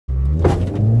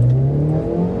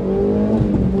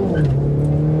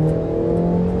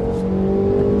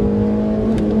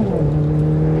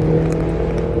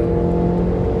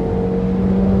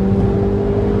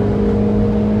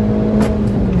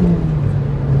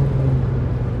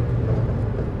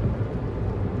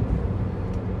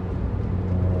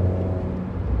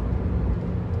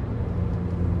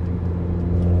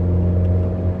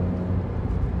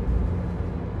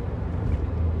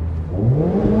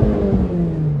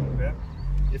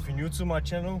new to my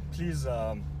channel, please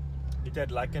hit that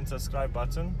like and subscribe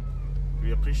button.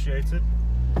 We appreciate it.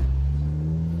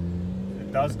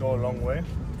 It does go a long way.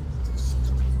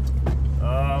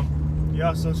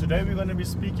 Yeah, so today we're going to be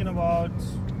speaking about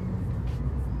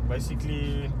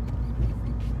basically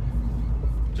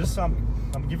just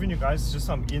I'm giving you guys just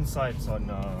some insights on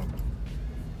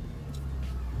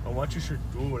what you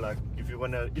should do. Like if you're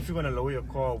gonna lower your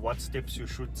car, what steps you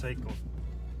should take, or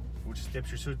which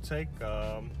steps you should take,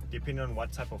 depending on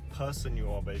what type of person you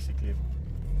are, basically,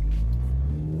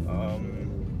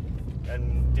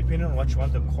 and depending on what you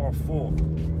want the car for.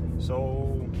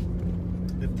 So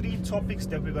the three topics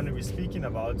that we're going to be speaking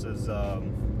about is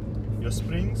your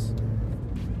springs,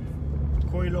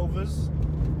 coilovers,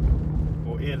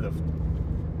 or airlift.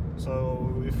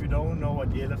 So if you don't know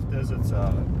what airlift is, it's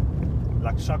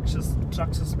like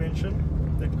truck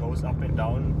suspension that goes up and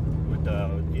down with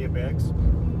the airbags,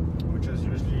 which is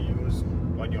usually used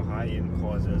on your high-end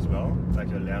cars as well, like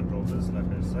your Land Rovers, like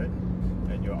I said,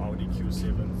 and your Audi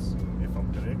Q7s, if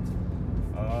I'm correct.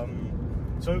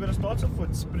 So we're going to start off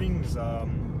with springs.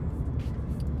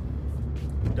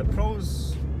 The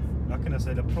pros, how can I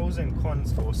say, the pros and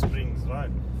cons for springs,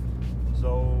 right?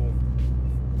 So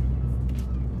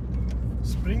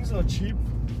springs are cheap,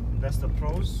 that's the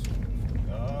pros.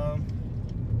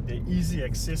 They're easy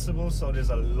accessible, so there's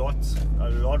a lot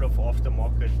of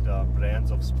aftermarket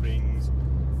brands of springs.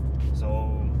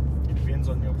 So it depends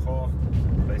on your car,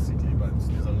 basically, but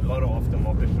there's a lot of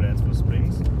aftermarket brands for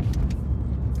springs.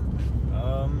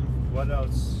 What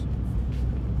else?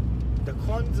 The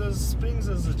cons is springs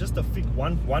is just a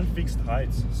one fixed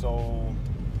height. So,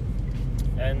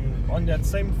 and on that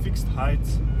same fixed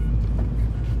height,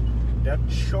 that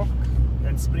shock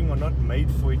and spring are not made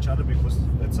for each other because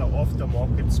it's an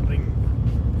aftermarket spring.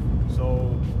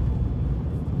 So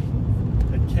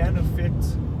it can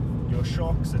affect your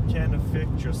shocks, it can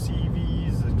affect your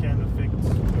CVs, it can affect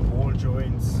your ball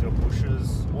joints, your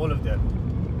bushes, all of that.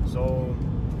 So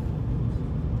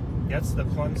that's the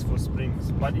cons for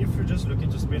springs. But if you're just looking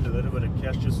to spend a little bit of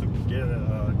cash just to get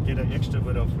an extra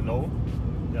bit of low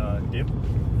dip,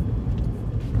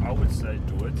 I would say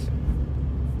do it.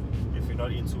 If you're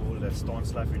not into all that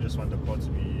stance life, you just want the car to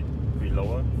be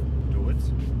lower, do it.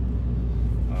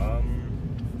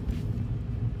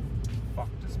 Fuck,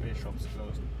 the spare shop's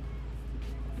closed.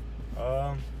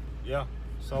 Yeah,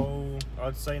 so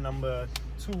I'd say number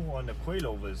 2 on the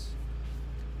coilovers.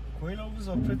 Coilovers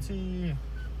are pretty,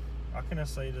 how can I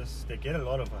say this, they get a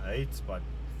lot of hate, but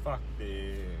fuck,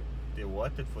 they're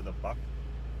worth it for the buck.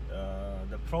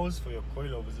 The pros for your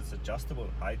coilovers, it's adjustable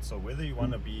height, so whether you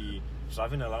want to be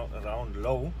driving around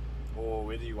low, or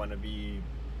whether you want to be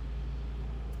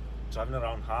driving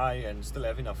around high and still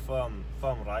having a firm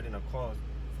ride in a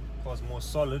car's more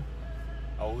solid,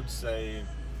 I would say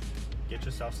get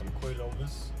yourself some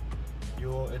coilovers.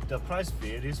 The price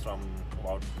varies from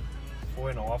about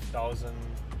 4,500,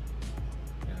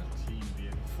 clean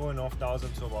vehicle,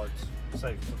 4,500 to about,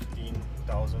 say,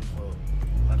 15,000 for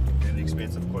a very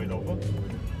expensive coilover.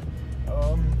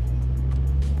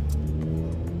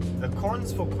 The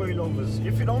cons for coilovers: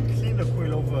 if you don't clean the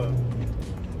coilover,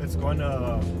 it's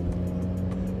gonna,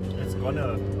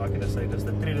 how can I say this,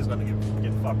 the thread is gonna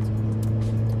get fucked.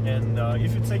 And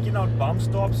if you're taking out bump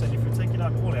stops and if you're taking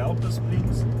out all helper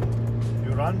springs,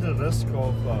 you run the risk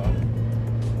of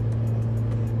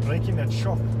breaking that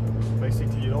shock.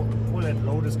 Basically, you know, all that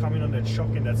load is coming on that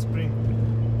shock in that spring,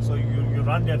 so you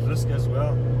run that risk as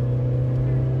well.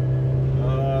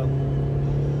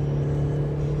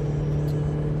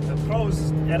 The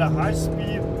pros: at a high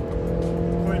speed,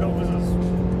 coilovers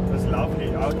is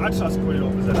lovely. I trust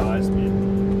coilovers at a high speed.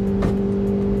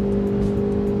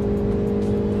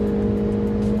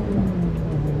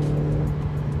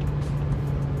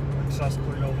 I trust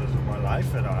coilovers with my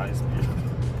life at a high speed.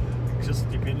 Just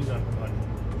depending on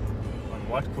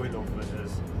what coilover it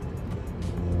is.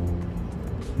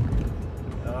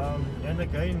 And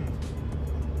again,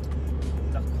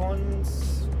 the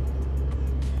cons,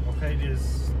 okay,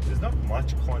 there's not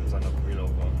much cons on a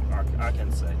coilover, I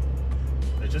can say.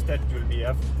 It's just that you'll be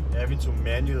having to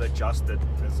manually adjust it.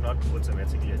 It's not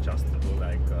automatically adjustable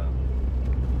like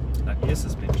air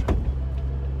suspension.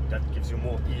 That gives you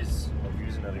more ease of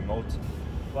using a remote,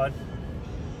 but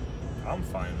I'm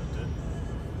fine with it.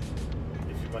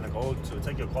 If you're gonna go to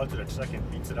take your car to the track and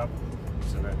beat it up,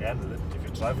 it's gonna handle it. If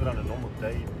you drive it on a normal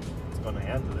day, it's gonna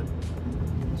handle it.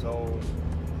 So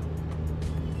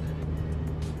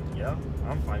yeah,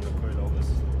 I'm fine with coilovers.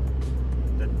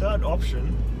 The third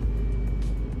option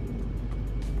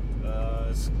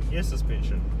is air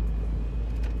suspension.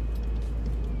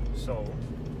 So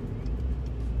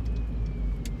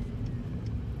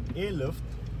airlift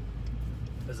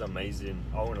is amazing.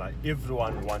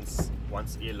 Everyone wants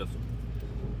airlift.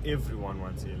 Everyone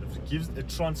wants airlift. It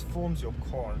transforms your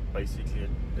car basically.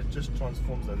 It just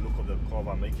transforms the look of the car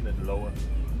by making it lower,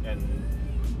 and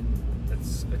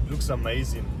it looks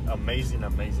amazing.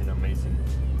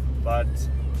 But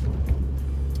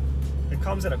it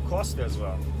comes at a cost as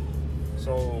well.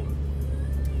 So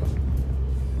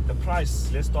the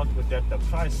price, let's start with that. The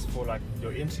price for like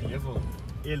your entry level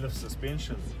airlift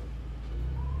suspension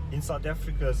in South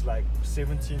Africa is like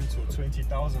 17 to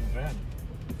 20,000 rand,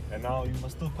 and now you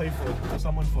must still pay for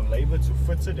someone for labor to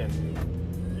fit it,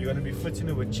 and you're going to be fitting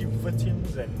it with cheap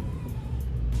fittings, and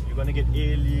you're going to get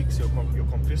air leaks. Your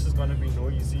compressor's going to be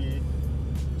noisy.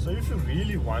 So if you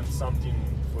really want something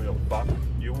for your buck,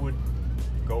 you would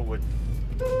go with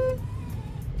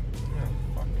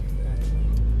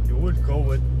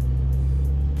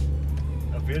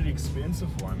a very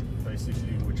expensive one,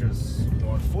 basically, which is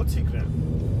about 40 grand.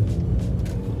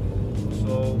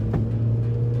 So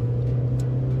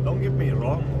don't get me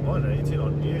wrong, I'm not hating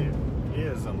on air.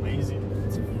 Air is amazing.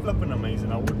 It's flipping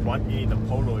amazing. I would want air in the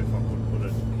Polo if I could put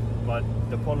it, but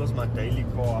the Polo's my daily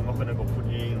car. I'm not gonna go put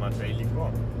air in my daily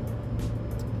car.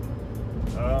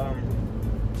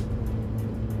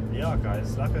 Yeah,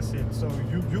 guys, like I said, so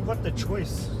you got the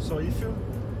choice. So if you're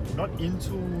not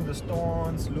into the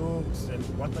stance, looks and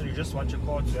whatnot, you just want your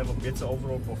car to have a better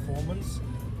overall performance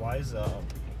wise,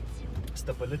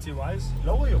 stability wise,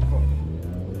 lower your car,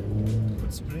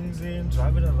 put springs in,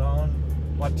 drive it around.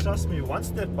 But trust me, once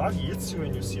that buggy hits you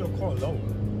and you see your car low,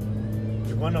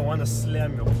 you're gonna want to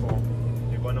slam your car.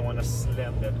 You're gonna want to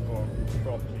slam that car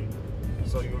properly.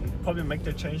 So you'll probably make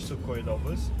the change to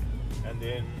coilovers, and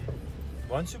then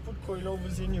once you put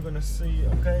coilovers in, you're gonna see,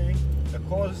 okay, the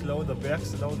car is low, the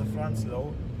back's low, the front's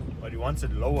low, but you want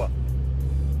it lower.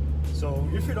 So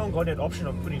if you don't got that option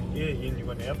of putting air in, you're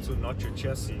gonna have to notch your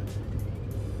chassis,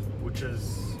 which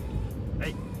is,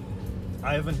 hey,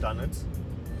 I haven't done it.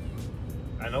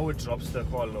 I know it drops the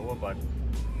car lower, but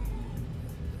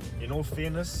in all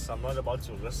fairness, I'm not about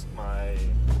to risk my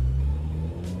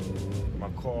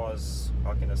car's,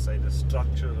 how can I say,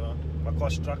 my car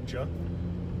structure,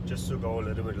 just to go a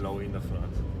little bit lower in the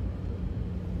front.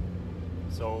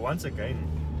 So once again,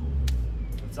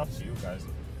 it's up to you guys.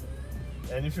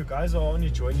 And if you guys are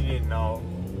only joining in now,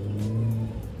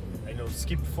 and you'll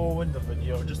skip forward the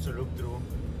video just to look through,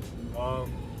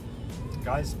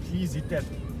 guys, please hit that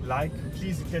like,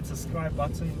 please hit that subscribe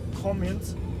button,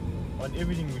 comment on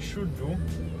everything we should do.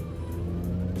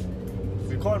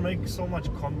 We can't make so much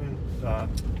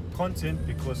content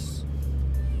because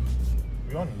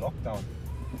we're on lockdown,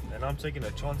 and I'm taking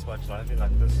a chance by driving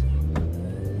like this.